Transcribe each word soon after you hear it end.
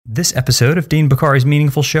This episode of Dean Bokhari's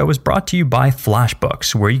Meaningful Show is brought to you by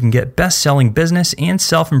FlashBooks, where you can get best-selling business and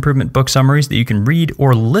self-improvement book summaries that you can read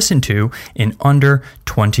or listen to in under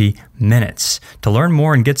 20 minutes. To learn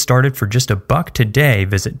more and get started for just $1 today,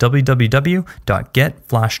 visit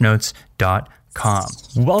www.getflashnotes.com.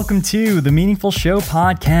 Welcome to the Meaningful Show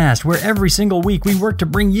podcast, where every single week we work to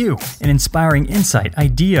bring you an inspiring insight,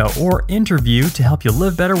 idea, or interview to help you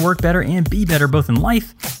live better, work better, and be better both in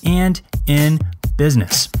life and in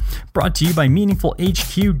business. Brought to you by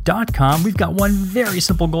MeaningfulHQ.com. We've got one very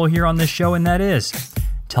simple goal here on this show, and that is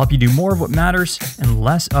to help you do more of what matters and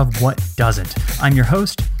less of what doesn't. I'm your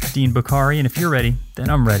host, Dean Bokhari, and if you're ready,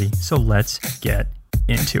 then I'm ready. So let's get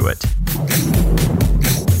into it.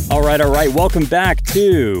 All right. Welcome back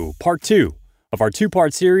to part 2 of our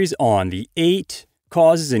 2-part series on the 8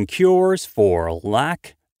 causes and cures for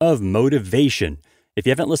lack of motivation. If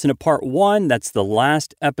you haven't listened to part 1, that's the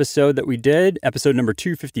last episode that we did, episode number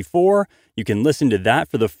 254. You can listen to that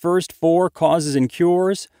for the first 4 causes and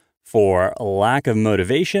cures for lack of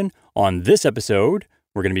motivation. On this episode,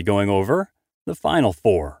 we're going to be going over the final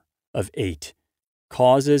 4 of 8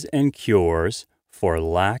 causes and cures for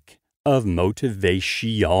lack of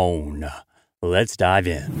motivation. Let's dive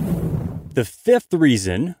in. The 5th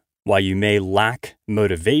reason why you may lack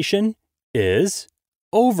motivation is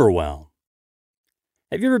overwhelm.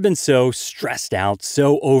 Have you ever been so stressed out,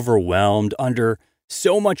 so overwhelmed, under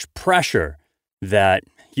so much pressure that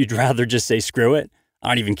you'd rather just say, screw it, I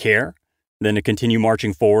don't even care, than to continue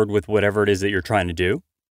marching forward with whatever it is that you're trying to do?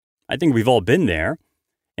 I think we've all been there.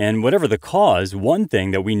 And whatever the cause, one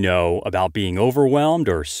thing that we know about being overwhelmed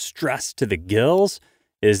or stressed to the gills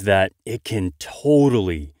is that it can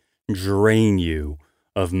totally drain you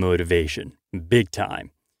of motivation, big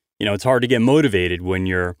time. You know, it's hard to get motivated when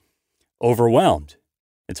you're overwhelmed.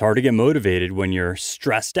 It's hard to get motivated when you're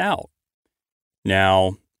stressed out.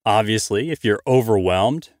 Now, obviously, if you're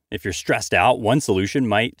overwhelmed, if you're stressed out, one solution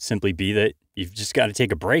might simply be that you've just got to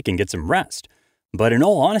take a break and get some rest. But in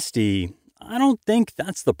all honesty, I don't think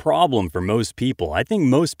that's the problem for most people. I think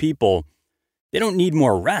most people, they don't need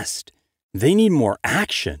more rest. They need more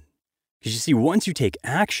action. Because you see, once you take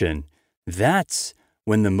action, that's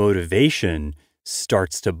when the motivation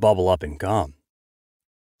starts to bubble up and come.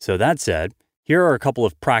 So that said, here are a couple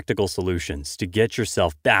of practical solutions to get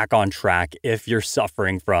yourself back on track if you're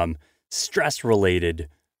suffering from stress-related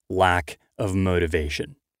lack of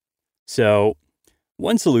motivation. So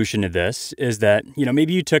one solution to this is that,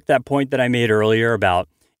 maybe you took that point that I made earlier about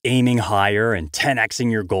aiming higher and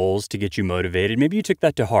 10xing your goals to get you motivated. Maybe you took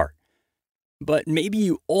that to heart. But maybe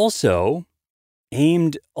you also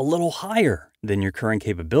aimed a little higher than your current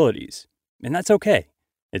capabilities. And that's okay.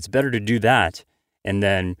 It's better to do that and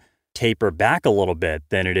then taper back a little bit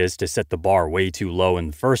than it is to set the bar way too low in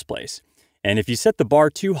the first place. And if you set the bar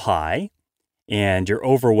too high and you're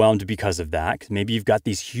overwhelmed because of that, 'cause maybe you've got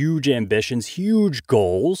these huge ambitions, huge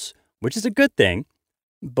goals, which is a good thing,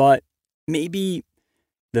 but maybe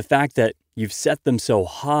the fact that you've set them so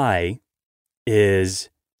high is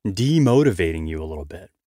demotivating you a little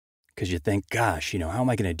bit because you think, gosh, how am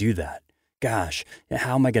I going to do that? Gosh,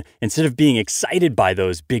 how am I going to, instead of being excited by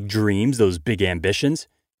those big dreams, those big ambitions,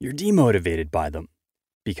 you're demotivated by them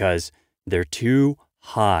because they're too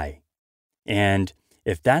high. And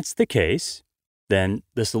if that's the case, then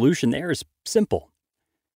the solution there is simple.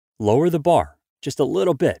 Lower the bar just a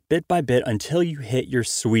little bit by bit, until you hit your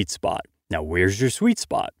sweet spot. Now, where's your sweet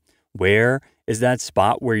spot? Where is that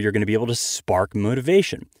spot where you're going to be able to spark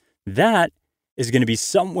motivation? That is going to be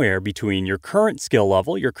somewhere between your current skill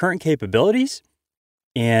level, your current capabilities,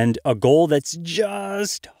 and a goal that's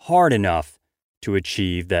just hard enough to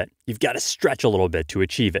achieve that you've got to stretch a little bit to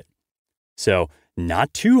achieve it. So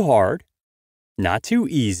not too hard, not too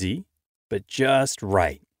easy, but just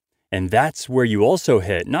right. And that's where you also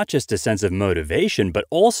hit not just a sense of motivation, but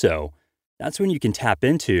also that's when you can tap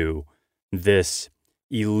into this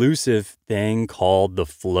elusive thing called the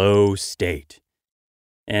flow state.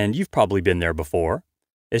 And you've probably been there before.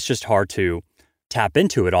 It's just hard to tap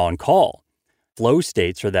into it on call. Flow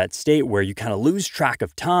states are that state where you kind of lose track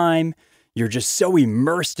of time. You're just so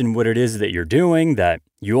immersed in what it is that you're doing that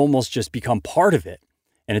you almost just become part of it.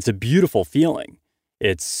 And it's a beautiful feeling.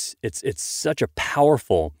 It's such a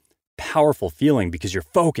powerful feeling because you're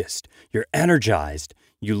focused, you're energized,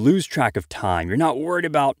 you lose track of time. You're not worried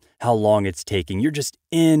about how long it's taking. You're just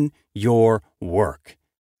in your work.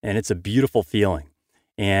 And it's a beautiful feeling.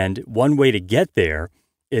 And one way to get there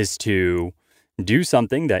is to do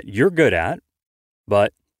something that you're good at,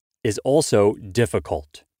 but is also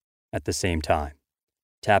difficult at the same time.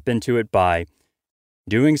 Tap into it by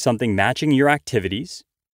doing something, matching your activities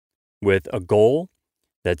with a goal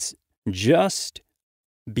that's just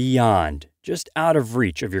beyond, just out of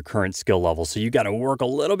reach of your current skill level. So you got to work a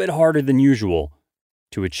little bit harder than usual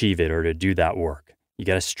to achieve it or to do that work. You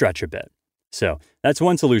got to stretch a bit. So that's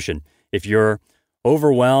one solution. If you're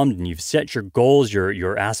overwhelmed and you've set your goals,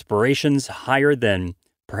 your aspirations higher than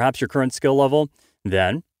perhaps your current skill level,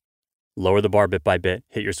 then lower the bar bit by bit,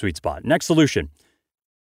 hit your sweet spot. Next solution.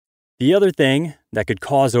 The other thing that could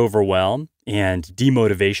cause overwhelm and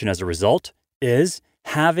demotivation as a result is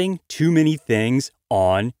having too many things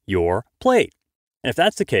on your plate. And if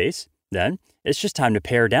that's the case, then it's just time to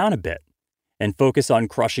pare down a bit and focus on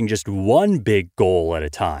crushing just one big goal at a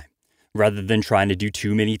time, rather than trying to do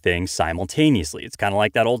too many things simultaneously. It's kind of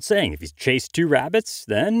like that old saying, if you chase 2 rabbits,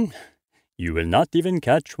 then you will not even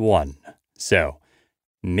catch one. So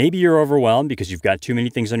maybe you're overwhelmed because you've got too many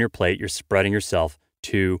things on your plate. You're spreading yourself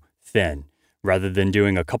too thin. Rather than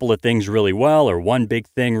doing a couple of things really well or one big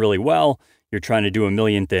thing really well, you're trying to do a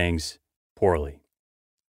million things poorly.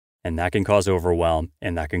 And that can cause overwhelm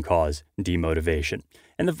and that can cause demotivation.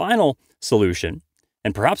 And the final solution,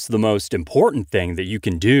 and perhaps the most important thing that you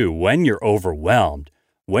can do when you're overwhelmed,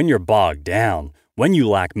 when you're bogged down, when you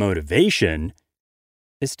lack motivation,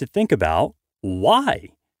 is to think about why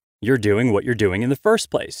you're doing what you're doing in the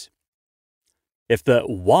first place. If the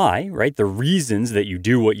why, right, the reasons that you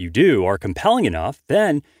do what you do are compelling enough,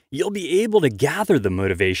 then you'll be able to gather the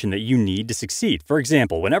motivation that you need to succeed. For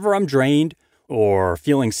example, whenever I'm drained or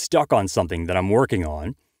feeling stuck on something that I'm working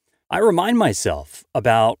on, I remind myself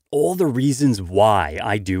about all the reasons why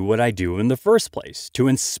I do what I do in the first place, to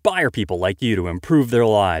inspire people like you to improve their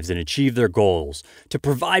lives and achieve their goals, to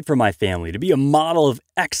provide for my family, to be a model of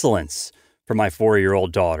excellence for my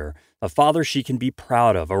 4-year-old daughter, a father she can be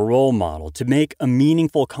proud of, a role model, to make a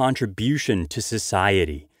meaningful contribution to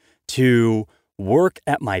society, to work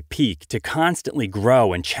at my peak, to constantly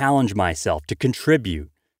grow and challenge myself, to contribute.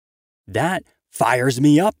 That fires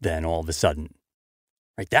me up then all of a sudden.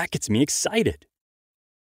 Right? That gets me excited.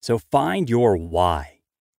 So find your why.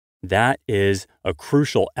 That is a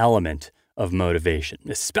crucial element of motivation,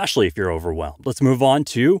 especially if you're overwhelmed. Let's move on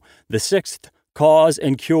to the 6th cause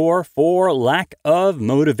and cure for lack of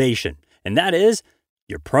motivation. And that is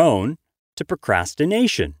you're prone to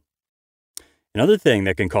procrastination. Another thing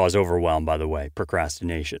that can cause overwhelm, by the way,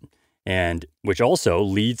 procrastination, and which also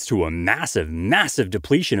leads to a massive, massive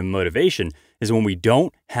depletion of motivation, is when we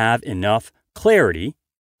don't have enough clarity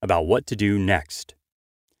about what to do next.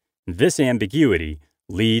 This ambiguity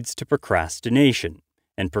leads to procrastination,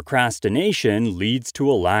 and procrastination leads to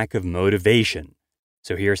a lack of motivation.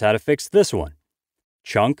 So here's how to fix this one.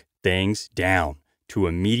 Chunk things down to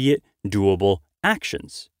immediate, doable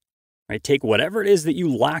actions. Right? Take whatever it is that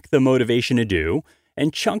you lack the motivation to do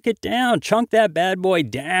and chunk it down. Chunk that bad boy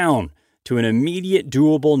down to an immediate,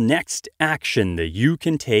 doable next action that you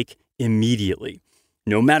can take immediately,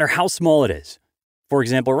 no matter how small it is. For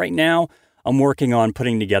example, right now, I'm working on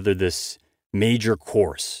putting together this major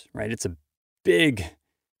course, right? It's a big,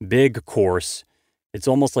 big course. It's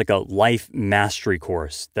almost like a life mastery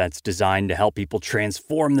course that's designed to help people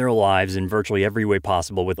transform their lives in virtually every way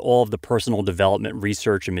possible with all of the personal development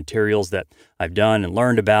research and materials that I've done and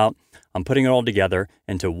learned about. I'm putting it all together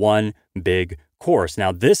into one big course.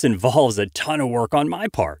 Now, this involves a ton of work on my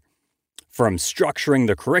part. From structuring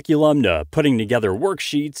the curriculum to putting together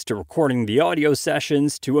worksheets to recording the audio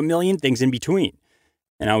sessions to a million things in between.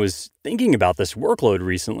 And I was thinking about this workload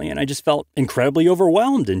recently and I just felt incredibly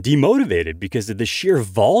overwhelmed and demotivated because of the sheer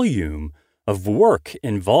volume of work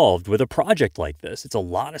involved with a project like this. It's a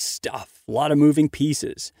lot of stuff, a lot of moving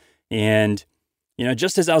pieces. And,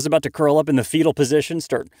 just as I was about to curl up in the fetal position,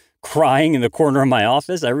 start crying in the corner of my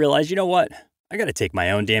office, I realized, you know what? I got to take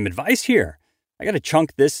my own damn advice here. I got to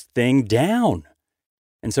chunk this thing down.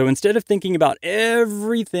 And so instead of thinking about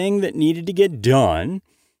everything that needed to get done,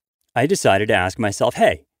 I decided to ask myself,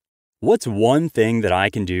 hey, what's one thing that I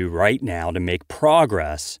can do right now to make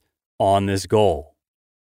progress on this goal?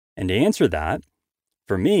 And to answer that,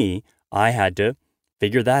 for me, I had to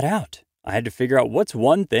figure that out. I had to figure out what's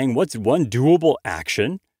one doable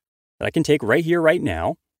action that I can take right here, right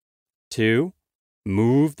now to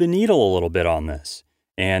move the needle a little bit on this.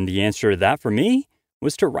 And the answer to that for me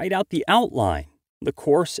was to write out the outline, the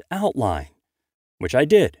course outline, which I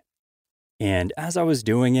did. And as I was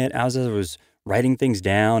doing it, as I was writing things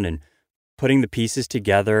down and putting the pieces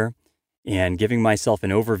together and giving myself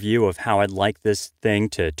an overview of how I'd like this thing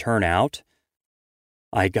to turn out,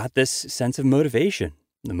 I got this sense of motivation.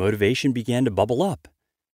 The motivation began to bubble up.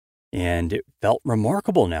 And it felt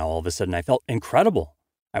remarkable now all of a sudden. I felt incredible.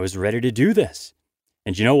 I was ready to do this.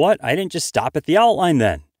 And you know what? I didn't just stop at the outline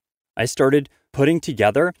then. I started putting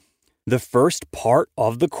together the first part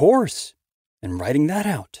of the course and writing that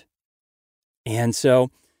out. And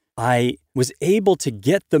so I was able to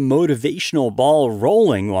get the motivational ball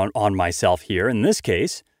rolling on myself here, in this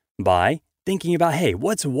case, by thinking about, hey,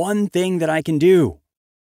 what's one thing that I can do?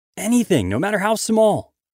 Anything, no matter how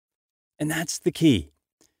small. And that's the key.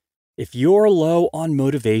 If you're low on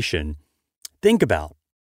motivation, think about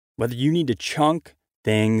whether you need to chunk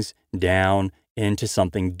things down into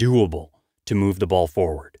something doable to move the ball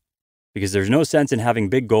forward. Because there's no sense in having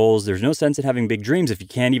big goals, there's no sense in having big dreams if you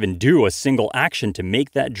can't even do a single action to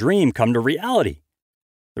make that dream come to reality.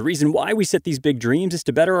 The reason why we set these big dreams is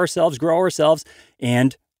to better ourselves, grow ourselves,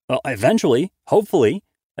 and eventually, hopefully,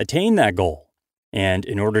 attain that goal. And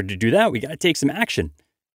in order to do that, we got to take some action.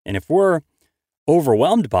 And if we're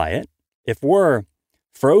overwhelmed by it, if we're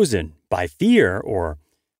frozen by fear or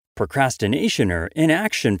procrastination or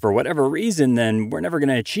inaction for whatever reason, then we're never going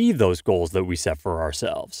to achieve those goals that we set for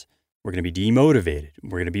ourselves. We're going to be demotivated.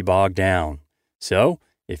 We're going to be bogged down. So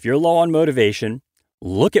if you're low on motivation,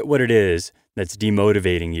 look at what it is that's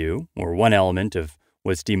demotivating you, or one element of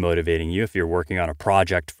what's demotivating you if you're working on a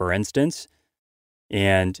project, for instance,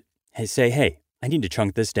 and say, hey, I need to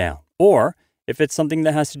chunk this down. Or if it's something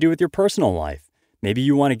that has to do with your personal life, maybe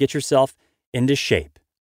you want to get yourself into shape.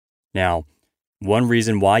 Now, one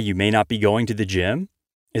reason why you may not be going to the gym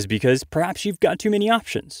is because perhaps you've got too many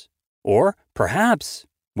options. Or perhaps,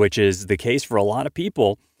 which is the case for a lot of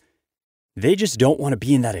people, they just don't want to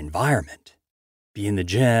be in that environment. Be in the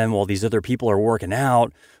gym while these other people are working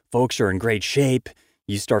out, folks are in great shape,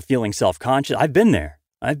 you start feeling self-conscious. I've been there.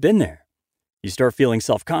 You start feeling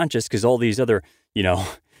self-conscious because all these other,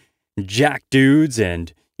 jack dudes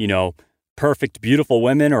and, perfect, beautiful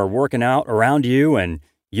women are working out around you, and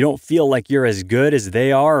you don't feel like you're as good as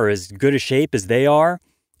they are or as good a shape as they are.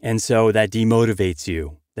 And so that demotivates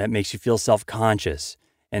you. That makes you feel self-conscious.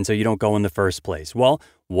 And so you don't go in the first place. Well,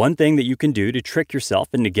 one thing that you can do to trick yourself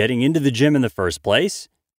into getting into the gym in the first place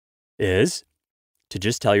is to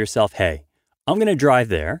just tell yourself, hey, I'm going to drive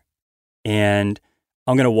there and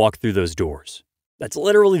I'm going to walk through those doors. That's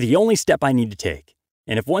literally the only step I need to take.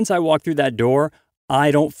 And if once I walk through that door,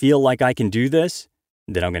 I don't feel like I can do this,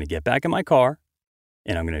 then I'm going to get back in my car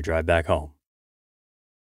and I'm going to drive back home.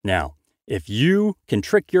 Now, if you can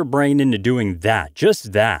trick your brain into doing that,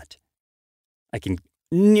 just that, I can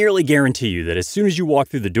nearly guarantee you that as soon as you walk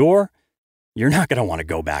through the door, you're not going to want to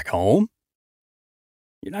go back home.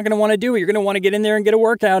 You're not going to want to do it. You're going to want to get in there and get a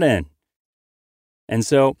workout in. And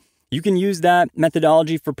so you can use that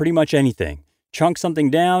methodology for pretty much anything. Chunk something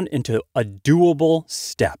down into a doable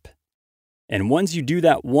step. And once you do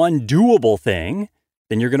that one doable thing,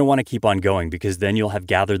 then you're going to want to keep on going, because then you'll have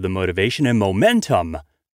gathered the motivation and momentum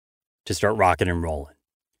to start rocking and rolling.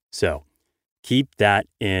 So keep that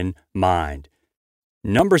in mind.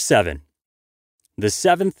 Number 7, the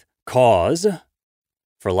 7th cause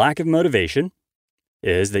for lack of motivation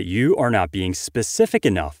is that you are not being specific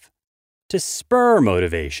enough to spur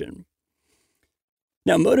motivation.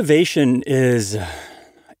 Now, motivation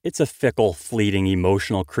it's a fickle, fleeting,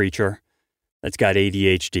 emotional creature that's got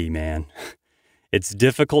ADHD, man. It's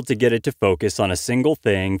difficult to get it to focus on a single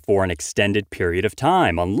thing for an extended period of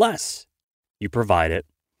time unless you provide it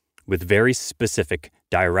with very specific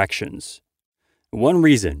directions. One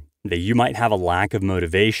reason that you might have a lack of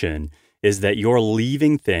motivation is that you're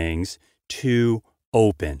leaving things too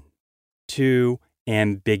open, too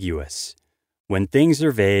ambiguous. When things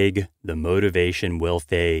are vague, the motivation will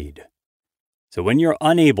fade. So when you're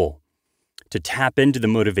unable to tap into the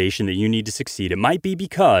motivation that you need to succeed, it might be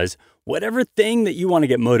because whatever thing that you want to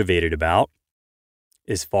get motivated about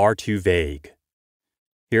is far too vague.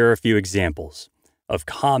 Here are a few examples of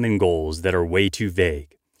common goals that are way too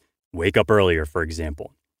vague. Wake up earlier, for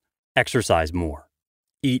example. Exercise more.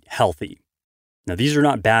 Eat healthy. Now, these are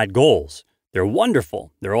not bad goals. They're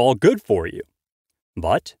wonderful. They're all good for you.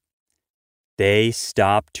 But they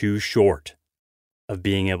stop too short of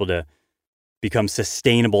being able to become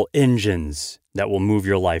sustainable engines that will move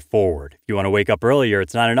your life forward. If you want to wake up earlier,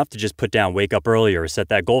 it's not enough to just put down wake up earlier or set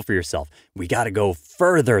that goal for yourself. We got to go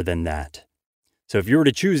further than that. So if you were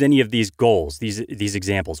to choose any of these goals, these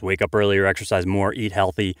examples, wake up earlier, exercise more, eat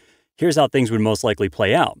healthy, here's how things would most likely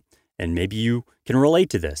play out. And maybe you can relate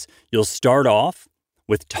to this. You'll start off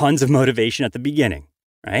with tons of motivation at the beginning,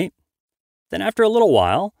 right? Then after a little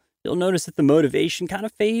while, you'll notice that the motivation kind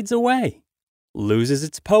of fades away, loses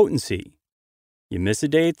its potency. You miss a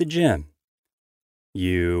day at the gym.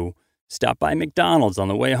 You stop by McDonald's on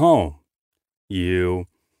the way home. You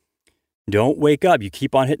don't wake up. You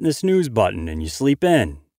keep on hitting the snooze button and you sleep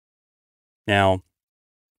in. Now,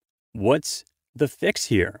 what's the fix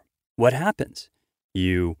here? What happens?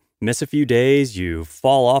 You miss a few days, you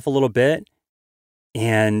fall off a little bit,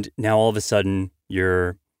 and now all of a sudden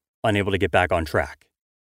you're unable to get back on track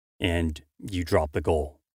and you drop the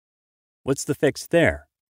goal. What's the fix there?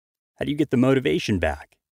 How do you get the motivation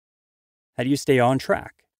back? How do you stay on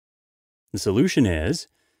track? The solution is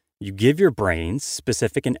you give your brain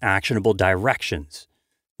specific and actionable directions.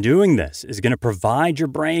 Doing this is going to provide your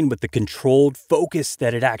brain with the controlled focus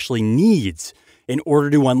that it actually needs in order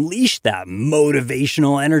to unleash that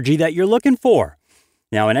motivational energy that you're looking for.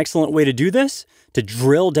 Now, an excellent way to do this, to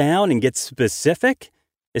drill down and get specific,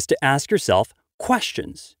 is to ask yourself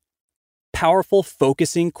questions. Powerful,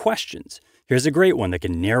 focusing questions. Here's a great one that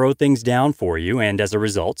can narrow things down for you and, as a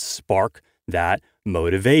result, spark that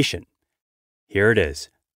motivation. Here it is.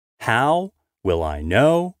 How will I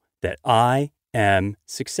know that I am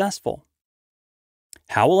successful?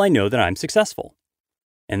 How will I know that I'm successful?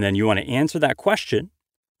 And then you want to answer that question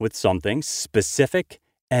with something specific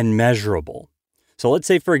and measurable. So let's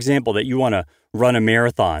say, for example, that you want to run a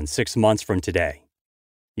marathon 6 months from today.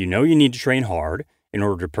 You know you need to train hard in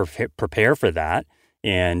order to prepare for that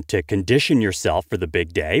and to condition yourself for the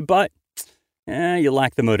big day, but you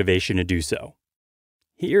lack the motivation to do so.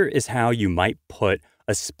 Here is how you might put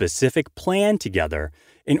a specific plan together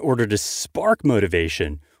in order to spark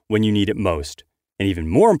motivation when you need it most. And even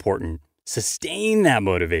more important, sustain that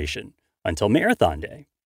motivation until marathon day.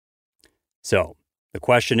 So the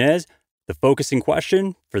question is, the focusing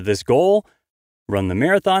question for this goal, run the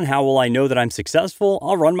marathon. How will I know that I'm successful?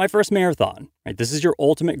 I'll run my first marathon. Right? This is your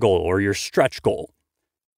ultimate goal or your stretch goal.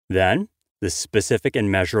 Then the specific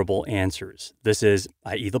and measurable answers. This is,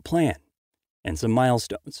 i.e. the plan and some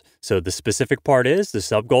milestones. So the specific part is the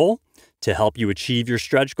sub goal to help you achieve your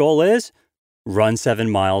stretch goal is run 7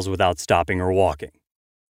 miles without stopping or walking.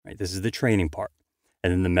 Right? This is the training part.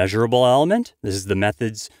 And then the measurable element, this is the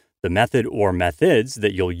method or methods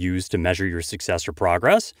that you'll use to measure your success or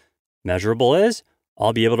progress. Measurable is,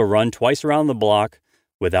 I'll be able to run twice around the block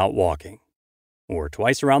without walking, or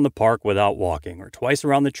twice around the park without walking, or twice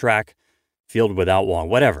around the track field without walking,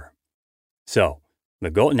 whatever. So the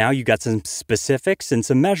goal, now you got some specifics and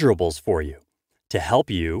some measurables for you to help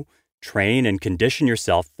you train and condition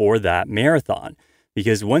yourself for that marathon.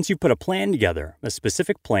 Because once you put a plan together, a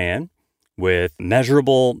specific plan with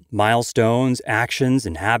measurable milestones, actions,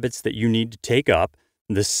 and habits that you need to take up,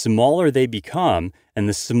 the smaller they become and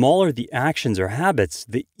the smaller the actions or habits,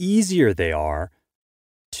 the easier they are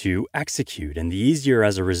to execute and the easier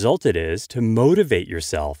as a result it is to motivate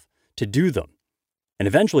yourself to do them. And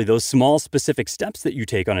eventually those small specific steps that you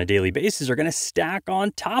take on a daily basis are going to stack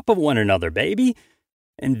on top of one another, baby.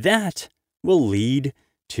 And that will lead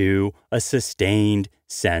to a sustained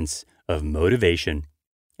sense of motivation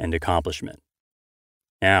and accomplishment.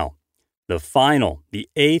 Now, the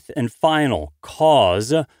eighth and final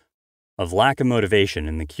cause of lack of motivation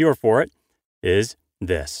and the cure for it is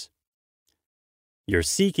this. You're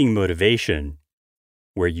seeking motivation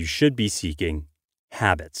where you should be seeking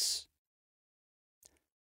habits.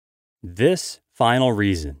 This final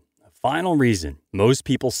reason most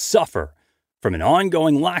people suffer from an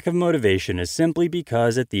ongoing lack of motivation is simply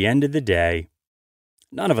because at the end of the day,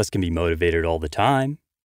 none of us can be motivated all the time.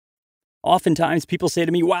 Oftentimes people say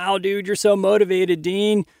to me, wow, dude, you're so motivated,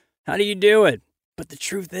 Dean. How do you do it? But the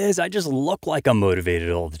truth is, I just look like I'm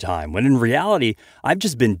motivated all the time, when in reality, I've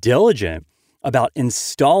just been diligent about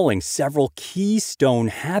installing several keystone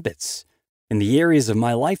habits in the areas of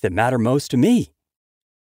my life that matter most to me.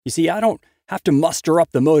 You see, I don't have to muster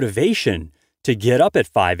up the motivation to get up at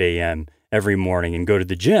 5 a.m. every morning and go to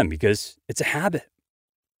the gym because it's a habit.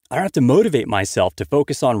 I don't have to motivate myself to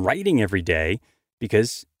focus on writing every day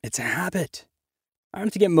because it's a habit. I don't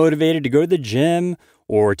have to get motivated to go to the gym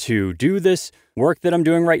or to do this work that I'm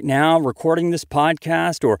doing right now, recording this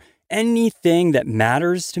podcast, or anything that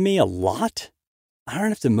matters to me a lot. I don't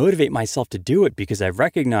have to motivate myself to do it because I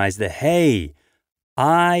recognize that, hey,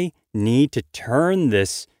 I need to turn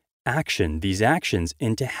these actions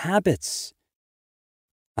into habits.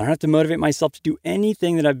 I don't have to motivate myself to do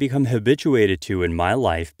anything that I've become habituated to in my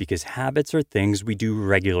life because habits are things we do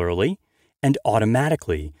regularly and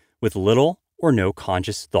automatically with little or no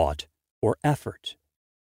conscious thought or effort.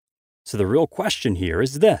 So the real question here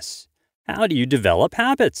is this: how do you develop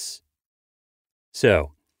habits?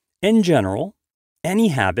 So, in general, any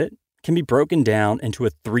habit can be broken down into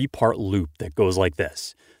a 3-part loop that goes like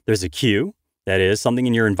this. There's a cue, that is, something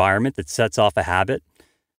in your environment that sets off a habit.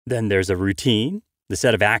 Then there's a routine, the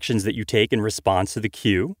set of actions that you take in response to the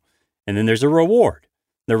cue. And then there's a reward,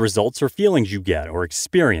 the results or feelings you get or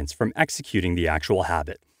experience from executing the actual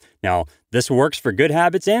habit. Now, this works for good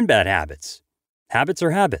habits and bad habits. Habits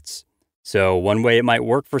are habits. So one way it might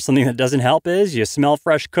work for something that doesn't help is you smell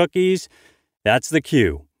fresh cookies. That's the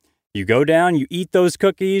cue. You go down, you eat those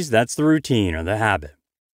cookies. That's the routine or the habit.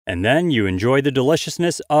 And then you enjoy the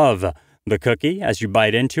deliciousness of the cookie as you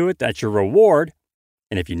bite into it. That's your reward.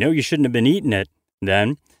 And if you know you shouldn't have been eating it,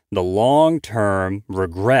 then the long-term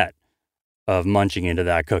regret of munching into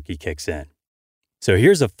that cookie kicks in. So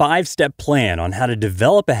here's a 5-step plan on how to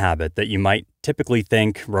develop a habit that you might typically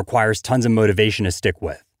think requires tons of motivation to stick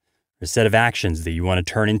with. A set of actions that you want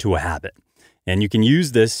to turn into a habit. And you can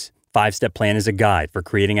use this 5-step plan as a guide for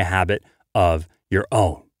creating a habit of your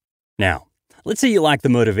own. Now, let's say you lack the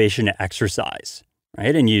motivation to exercise,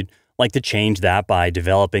 right? And you'd like to change that by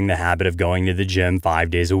developing the habit of going to the gym 5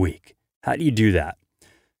 days a week. How do you do that?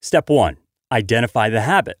 Step 1, identify the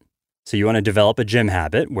habit. So you want to develop a gym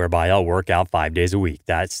habit whereby I'll work out 5 days a week.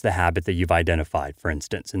 That's the habit that you've identified, for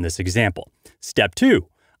instance, in this example. Step 2,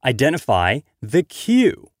 identify the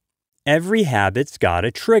cue. Every habit's got a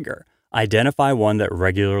trigger. Identify one that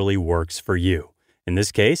regularly works for you. In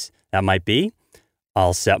this case, that might be,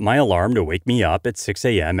 I'll set my alarm to wake me up at 6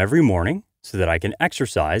 a.m. every morning so that I can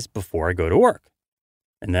exercise before I go to work.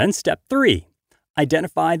 And then step 3,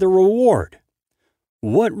 identify the reward.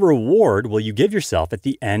 What reward will you give yourself at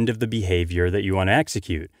the end of the behavior that you want to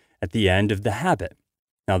execute, at the end of the habit?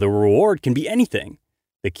 Now, the reward can be anything.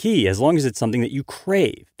 The key, as long as it's something that you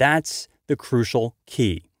crave, that's the crucial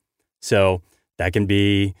key. So that can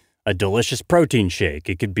be a delicious protein shake.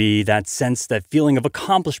 It could be that sense, that feeling of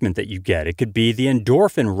accomplishment that you get. It could be the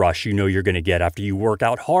endorphin rush you know you're going to get after you work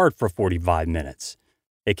out hard for 45 minutes.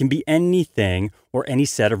 It can be anything or any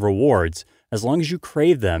set of rewards as long as you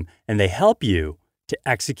crave them and they help you to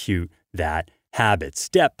execute that habit.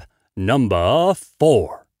 Step number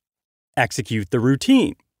 4, execute the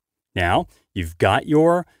routine. Now, you've got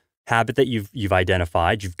your habit that you've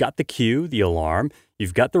identified. You've got the cue, the alarm.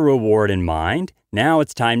 You've got the reward in mind. Now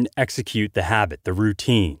it's time to execute the habit, the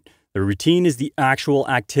routine. The routine is the actual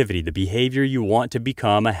activity, the behavior you want to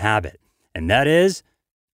become a habit. And that is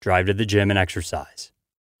drive to the gym and exercise.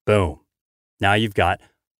 Boom. Now you've got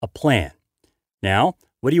a plan. Now,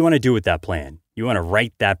 what do you want to do with that plan? You want to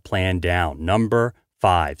write that plan down. Number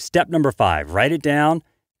 5. Step number 5. Write it down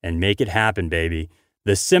and make it happen, baby.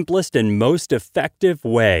 The simplest and most effective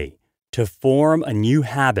way to form a new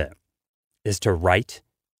habit is to write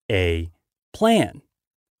a plan.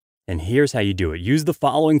 And here's how you do it. Use the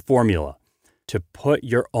following formula to put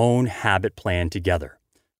your own habit plan together.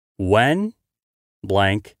 When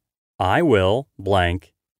blank, I will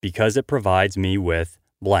blank because it provides me with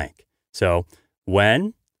blank. So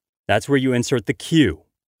when, that's where you insert the cue.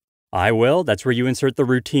 I will, that's where you insert the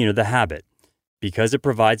routine or the habit because it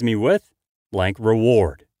provides me with blank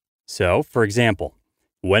reward. So, for example,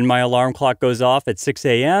 when my alarm clock goes off at 6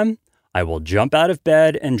 a.m., I will jump out of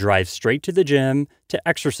bed and drive straight to the gym to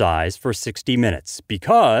exercise for 60 minutes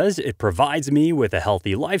because it provides me with a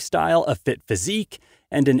healthy lifestyle, a fit physique,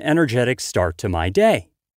 and an energetic start to my day.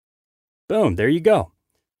 Boom, there you go.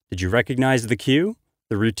 Did you recognize the cue,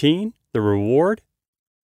 the routine, the reward?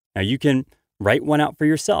 Now you can write one out for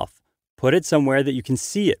yourself. Put it somewhere that you can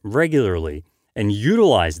see it regularly and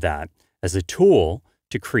utilize that as a tool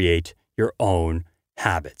to create your own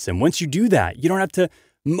habits. And once you do that, you don't have to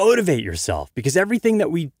motivate yourself because everything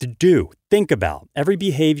that we do, think about, every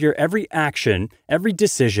behavior, every action, every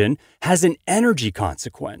decision has an energy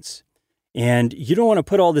consequence. And you don't want to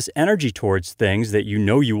put all this energy towards things that you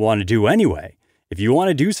know you want to do anyway. If you want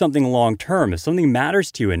to do something long term, if something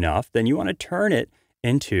matters to you enough, then you want to turn it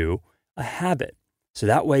into a habit. So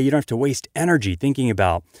that way you don't have to waste energy thinking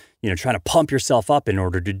about, trying to pump yourself up in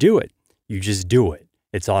order to do it. You just do it.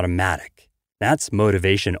 It's automatic. That's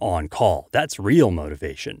motivation on call. That's real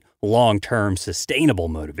motivation. Long-term sustainable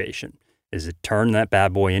motivation is to turn that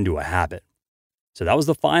bad boy into a habit. So that was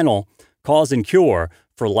the final cause and cure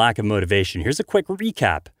for lack of motivation. Here's a quick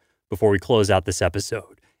recap before we close out this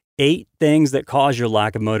episode. 8 things that cause your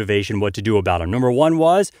lack of motivation, what to do about them. Number 1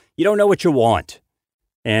 was you don't know what you want.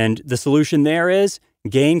 And the solution there is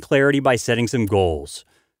gain clarity by setting some goals.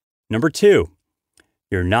 Number 2,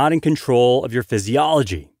 you're not in control of your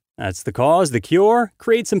physiology. That's the cause. The cure,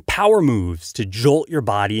 create some power moves to jolt your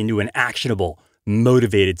body into an actionable,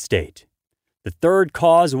 motivated state. The third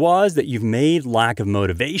cause was that you've made lack of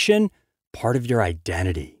motivation part of your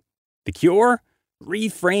identity. The cure,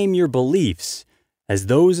 reframe your beliefs as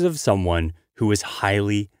those of someone who is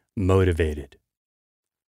highly motivated.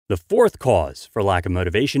 The fourth cause for lack of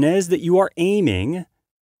motivation is that you are aiming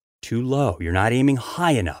too low. You're not aiming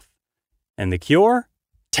high enough. And the cure,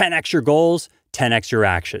 10x your goals, 10x your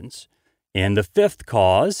actions. And the fifth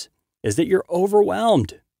cause is that you're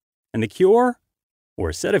overwhelmed. And the cure, or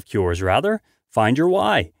a set of cures rather. Find your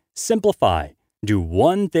why. Simplify. Do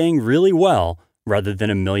one thing really well rather than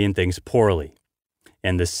a million things poorly.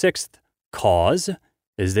 And the sixth cause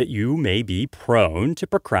is that you may be prone to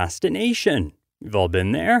procrastination. We've all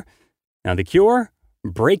been there. Now the cure?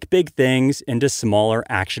 Break big things into smaller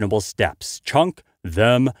actionable steps. Chunk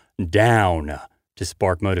them down to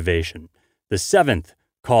spark motivation. The seventh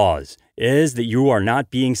cause is that you are not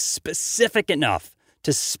being specific enough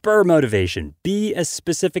to spur motivation. Be as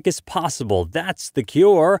specific as possible. That's the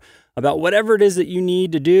cure about whatever it is that you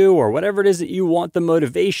need to do or whatever it is that you want the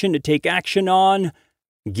motivation to take action on.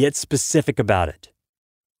 Get specific about it.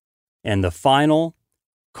 And the final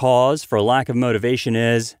cause for lack of motivation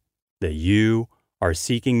is that you are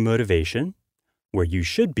seeking motivation where you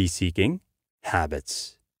should be seeking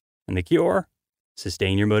habits. And the cure?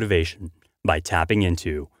 Sustain your motivation by tapping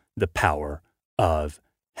into the power of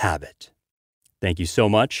habit. Thank you so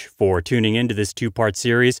much for tuning into this two-part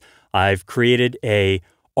series. I've created a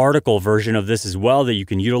article version of this as well that you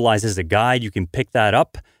can utilize as a guide. You can pick that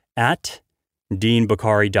up at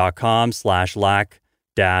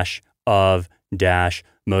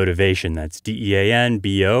deanbokhari.com/lack-of-motivation. That's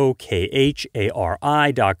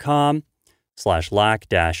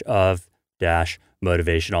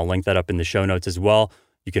DEANBOKHARI.com/lack-of-motivation. I'll link that up in the show notes as well.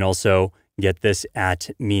 You can also get this at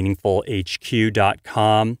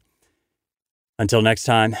meaningfulhq.com. Until next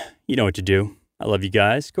time, you know what to do. I love you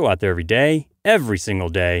guys. Go out there every day, every single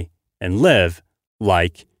day, and live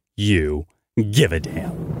like you give a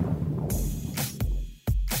damn.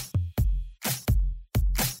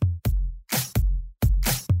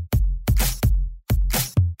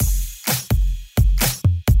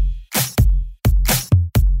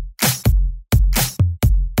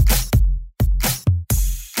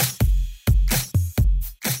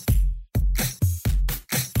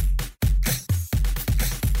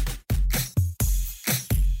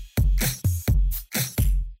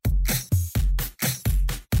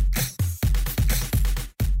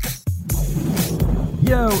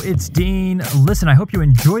 Yo, it's Dean. Listen, I hope you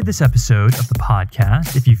enjoyed this episode of the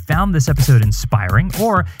podcast. If you found this episode inspiring,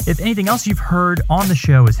 or if anything else you've heard on the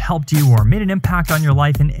show has helped you or made an impact on your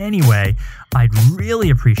life in any way, I'd really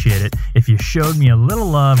appreciate it if you showed me a little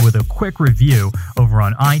love with a quick review over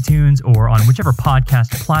on iTunes or on whichever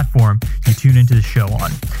podcast platform you tune into the show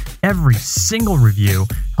on. Every single review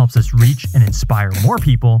helps us reach and inspire more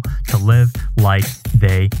people to live like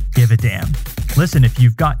they give a damn. Listen, if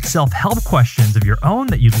you've got self-help questions of your own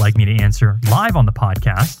that you'd like me to answer live on the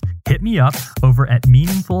podcast, hit me up over at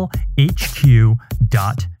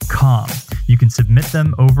meaningfulhq.com. You can submit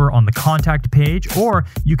them over on the contact page, or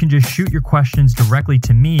you can just shoot your questions directly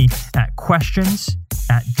to me at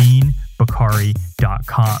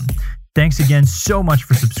questions@deanbokhari.com. Thanks again so much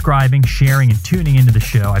for subscribing, sharing, and tuning into the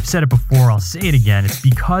show. I've said it before, I'll say it again. It's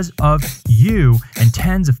because of you and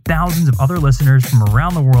tens of thousands of other listeners from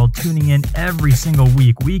around the world tuning in every single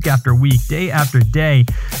week, week after week, day after day,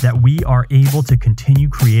 that we are able to continue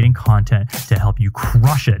creating content to help you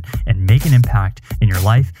crush it and make an impact in your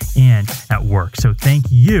life and at work. So thank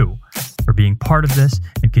you for being part of this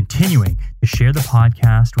and continuing to share the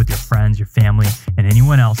podcast with your friends, your family, and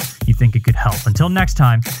anyone else you think it could help. Until next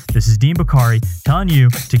time, this is Dean Bokhari telling you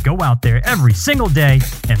to go out there every single day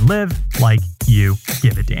and live like you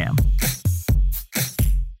give a damn.